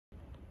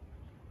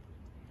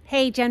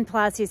Hey, Jen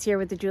Palacios here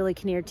with the Julie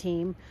Kinnear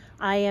team.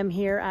 I am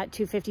here at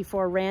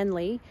 254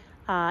 Ranleigh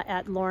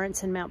at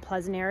Lawrence and Mount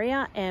Pleasant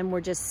area, and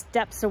we're just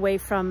steps away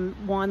from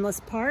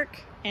Wanless Park,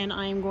 and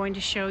I am going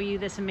to show you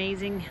this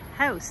amazing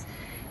house.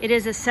 It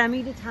is a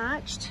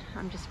semi-detached,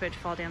 I'm just about to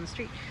fall down the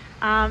street,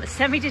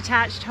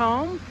 semi-detached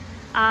home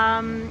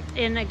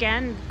in,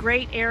 again,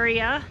 great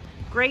area,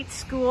 great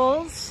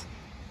schools.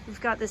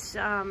 We've got this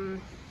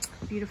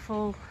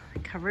beautiful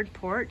covered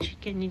porch.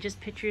 Can you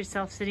just picture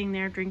yourself sitting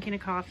there drinking a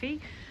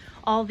coffee?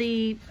 All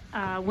the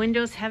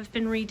windows have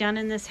been redone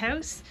in this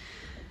house,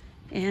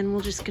 and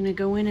we're just gonna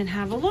go in and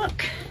have a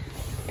look.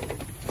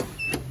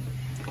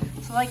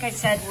 So like I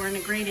said, we're in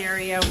a great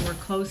area. We're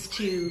close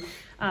to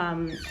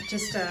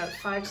just a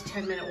 5 to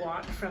 10 minute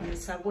walk from the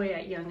subway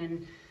at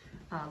Yonge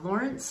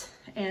Lawrence.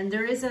 And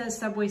there is a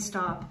subway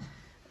stop,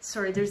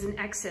 sorry, there's an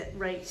exit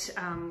right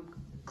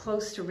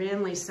close to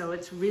Ranleigh, so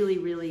it's really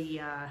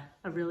a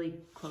really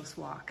close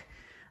walk.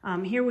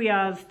 Here we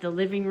have the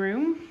living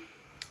room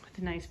with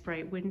a nice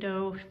bright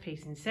window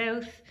facing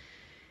south,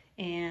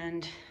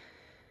 and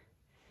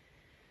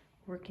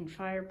working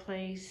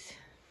fireplace.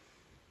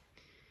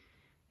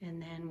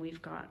 And then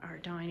we've got our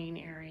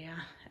dining area.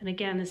 And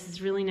again, this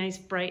is really nice,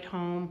 bright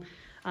home.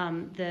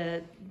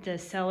 The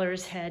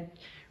sellers had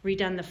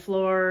redone the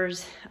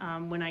floors.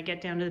 When I get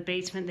down to the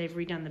basement, they've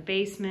redone the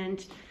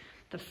basement.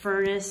 The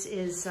furnace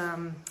is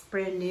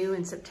brand new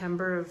in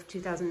September of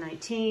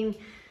 2019.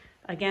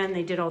 Again,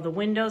 they did all the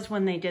windows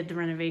when they did the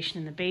renovation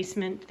in the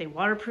basement. They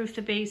waterproofed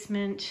the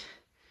basement.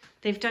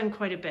 They've done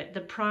quite a bit. The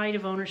pride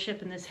of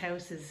ownership in this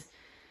house is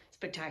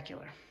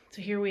spectacular.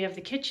 So here we have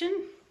the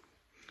kitchen.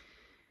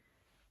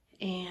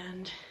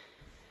 And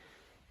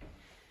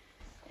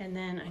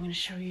then I'm going to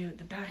show you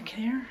the back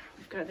there.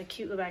 We've got the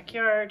cute little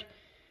backyard.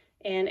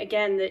 And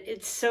again,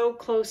 it's so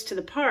close to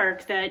the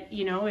park that,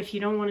 you know, if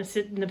you don't want to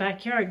sit in the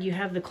backyard, you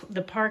have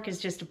the park is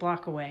just a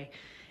block away.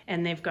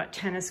 And they've got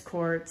tennis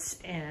courts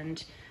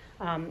and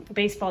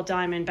baseball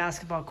diamond,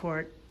 basketball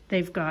court.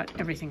 They've got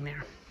everything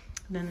there.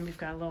 And then we've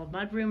got a little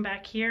mudroom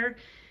back here.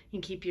 You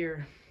can keep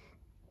your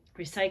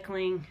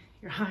recycling,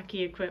 your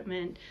hockey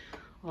equipment,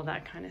 all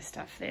that kind of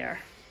stuff there.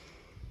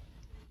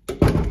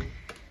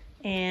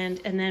 And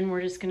then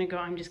we're just gonna go,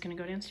 I'm just gonna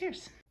go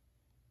downstairs.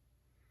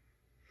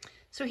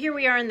 So here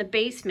we are in the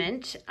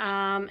basement,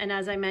 and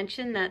as I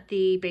mentioned, that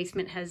the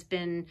basement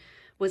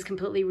was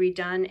completely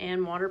redone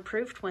and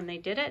waterproofed when they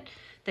did it.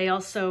 They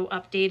also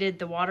updated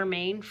the water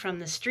main from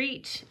the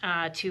street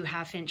to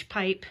 1/2-inch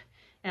pipe,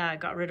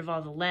 got rid of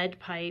all the lead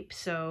pipe,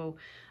 so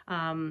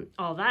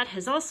all that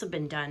has also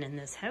been done in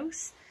this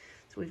house.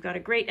 So we've got a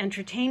great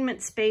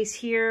entertainment space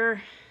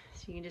here,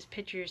 so you can just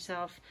picture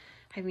yourself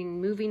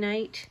having movie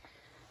night.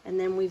 And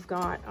then we've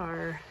got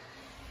our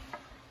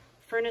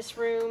furnace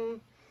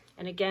room.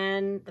 And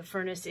again, the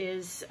furnace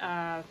is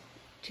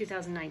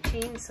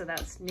 2019, so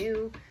that's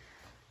new.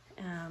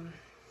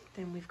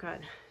 Then we've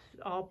got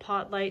all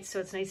pot lights, so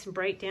it's nice and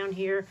bright down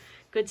here.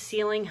 Good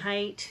ceiling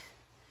height.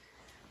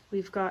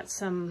 We've got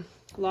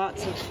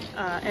lots of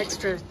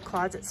extra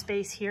closet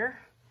space here.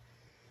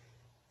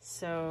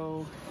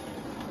 So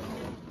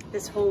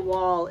this whole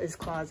wall is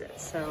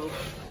closet, so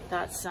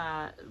that's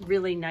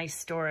really nice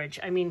storage.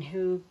 I mean,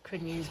 who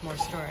couldn't use more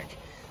storage?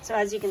 So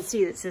as you can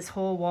see, it's this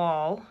whole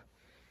wall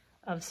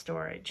of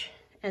storage.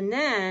 And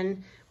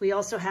then we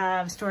also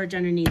have storage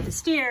underneath the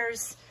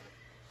stairs.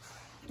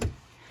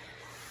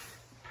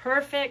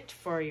 Perfect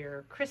for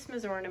your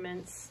Christmas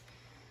ornaments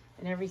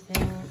and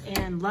everything.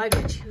 And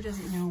luggage, who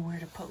doesn't know where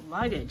to put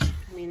luggage?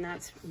 I mean,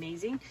 that's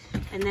amazing.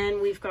 And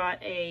then we've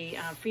got a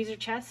freezer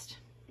chest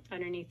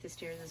underneath the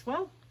stairs as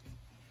well.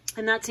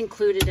 And that's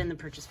included in the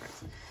purchase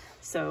price.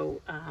 So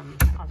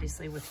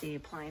obviously with the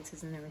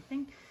appliances and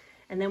everything.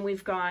 And then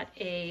we've got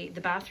the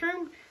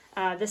bathroom.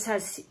 This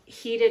has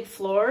heated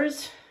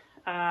floors.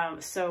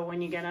 So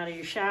when you get out of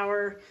your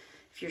shower,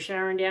 if you're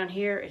showering down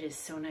here, it is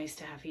so nice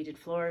to have heated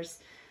floors.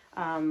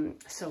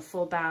 So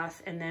full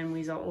bath. And then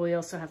we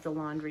also have the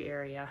laundry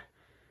area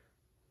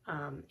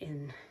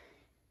in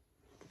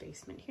the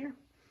basement here.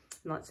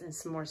 And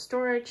some more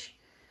storage.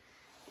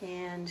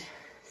 And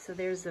so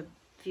there's the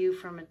view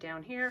from it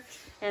down here,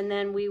 and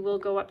then we will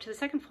go up to the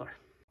second floor.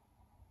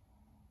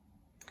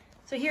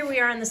 So here we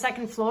are on the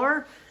second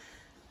floor.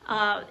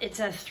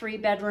 It's a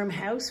 3-bedroom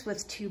house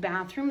with 2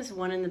 bathrooms,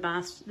 one in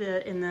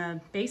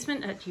the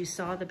basement. You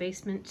saw the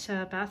basement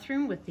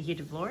bathroom with the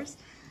heated floors,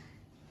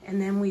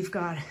 and then we've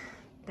got a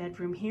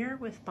bedroom here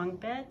with bunk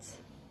beds,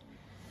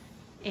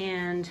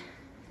 and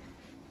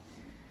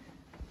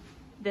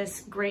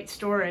this great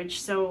storage.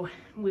 So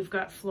we've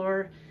got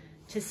floor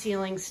to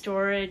ceiling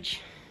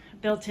storage,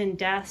 built-in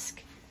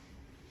desk,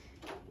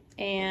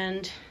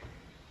 and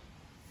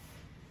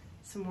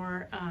some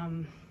more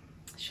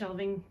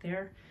shelving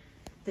there.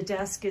 The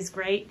desk is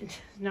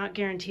great. Not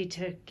guaranteed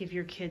to give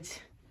your kids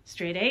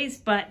straight A's,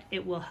 but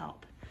it will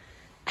help.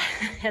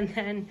 And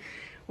then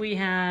we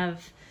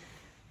have,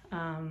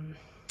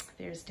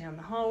 there's down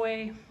the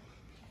hallway.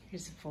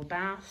 Here's a full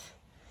bath.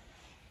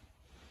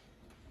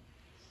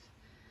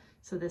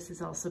 So this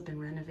has also been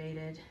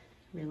renovated,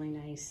 really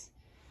nice.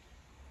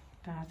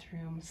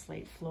 Bathroom,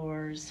 slate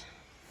floors.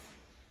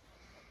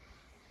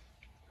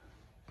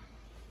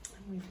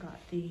 And we've got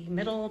the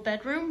middle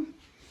bedroom.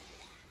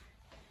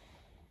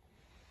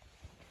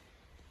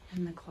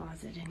 And the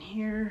closet in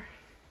here.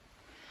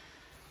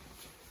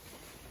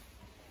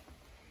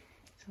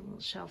 There's a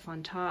little shelf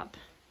on top.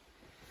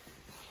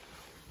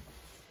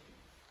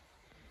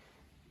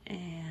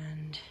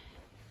 And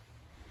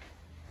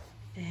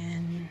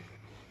then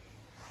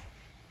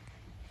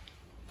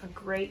a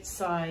great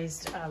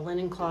sized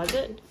linen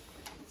closet.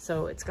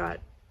 So it's got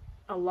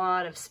a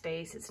lot of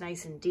space. It's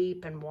nice and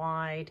deep and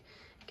wide.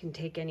 You can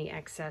take any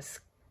excess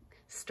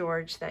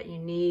storage that you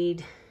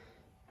need.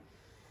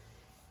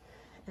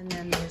 And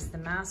then there's the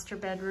master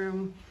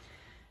bedroom,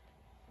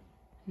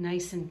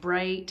 nice and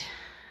bright.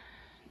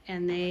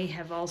 And they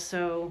have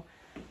also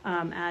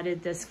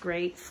added this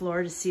great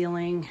floor to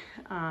ceiling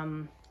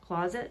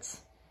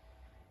closets.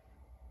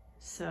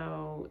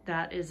 So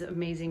that is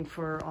amazing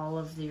for all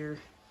of your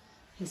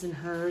his and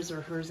hers,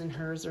 or hers and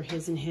hers, or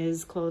his and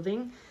his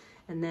clothing.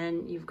 And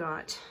then you've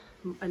got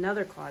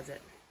another closet.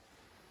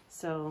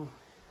 So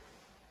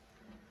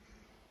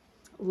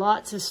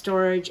lots of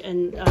storage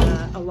and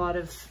a lot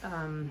of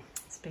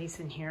space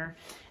in here.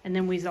 And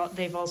then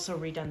they've also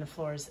redone the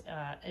floors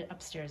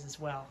upstairs as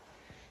well.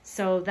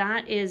 So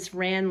that is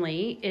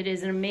Ranleigh. It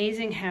is an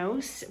amazing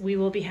house. We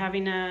will be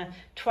having a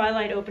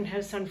twilight open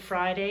house on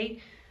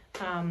Friday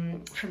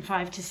from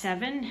 5 to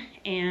 7,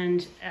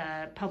 and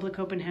public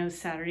open house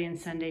Saturday and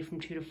Sunday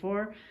from 2 to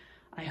 4.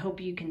 I hope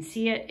you can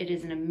see it. It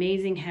is an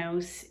amazing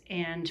house,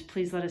 and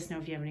please let us know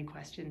if you have any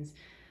questions.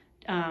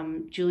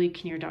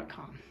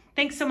 JulieKinnear.com.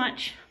 Thanks so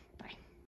much.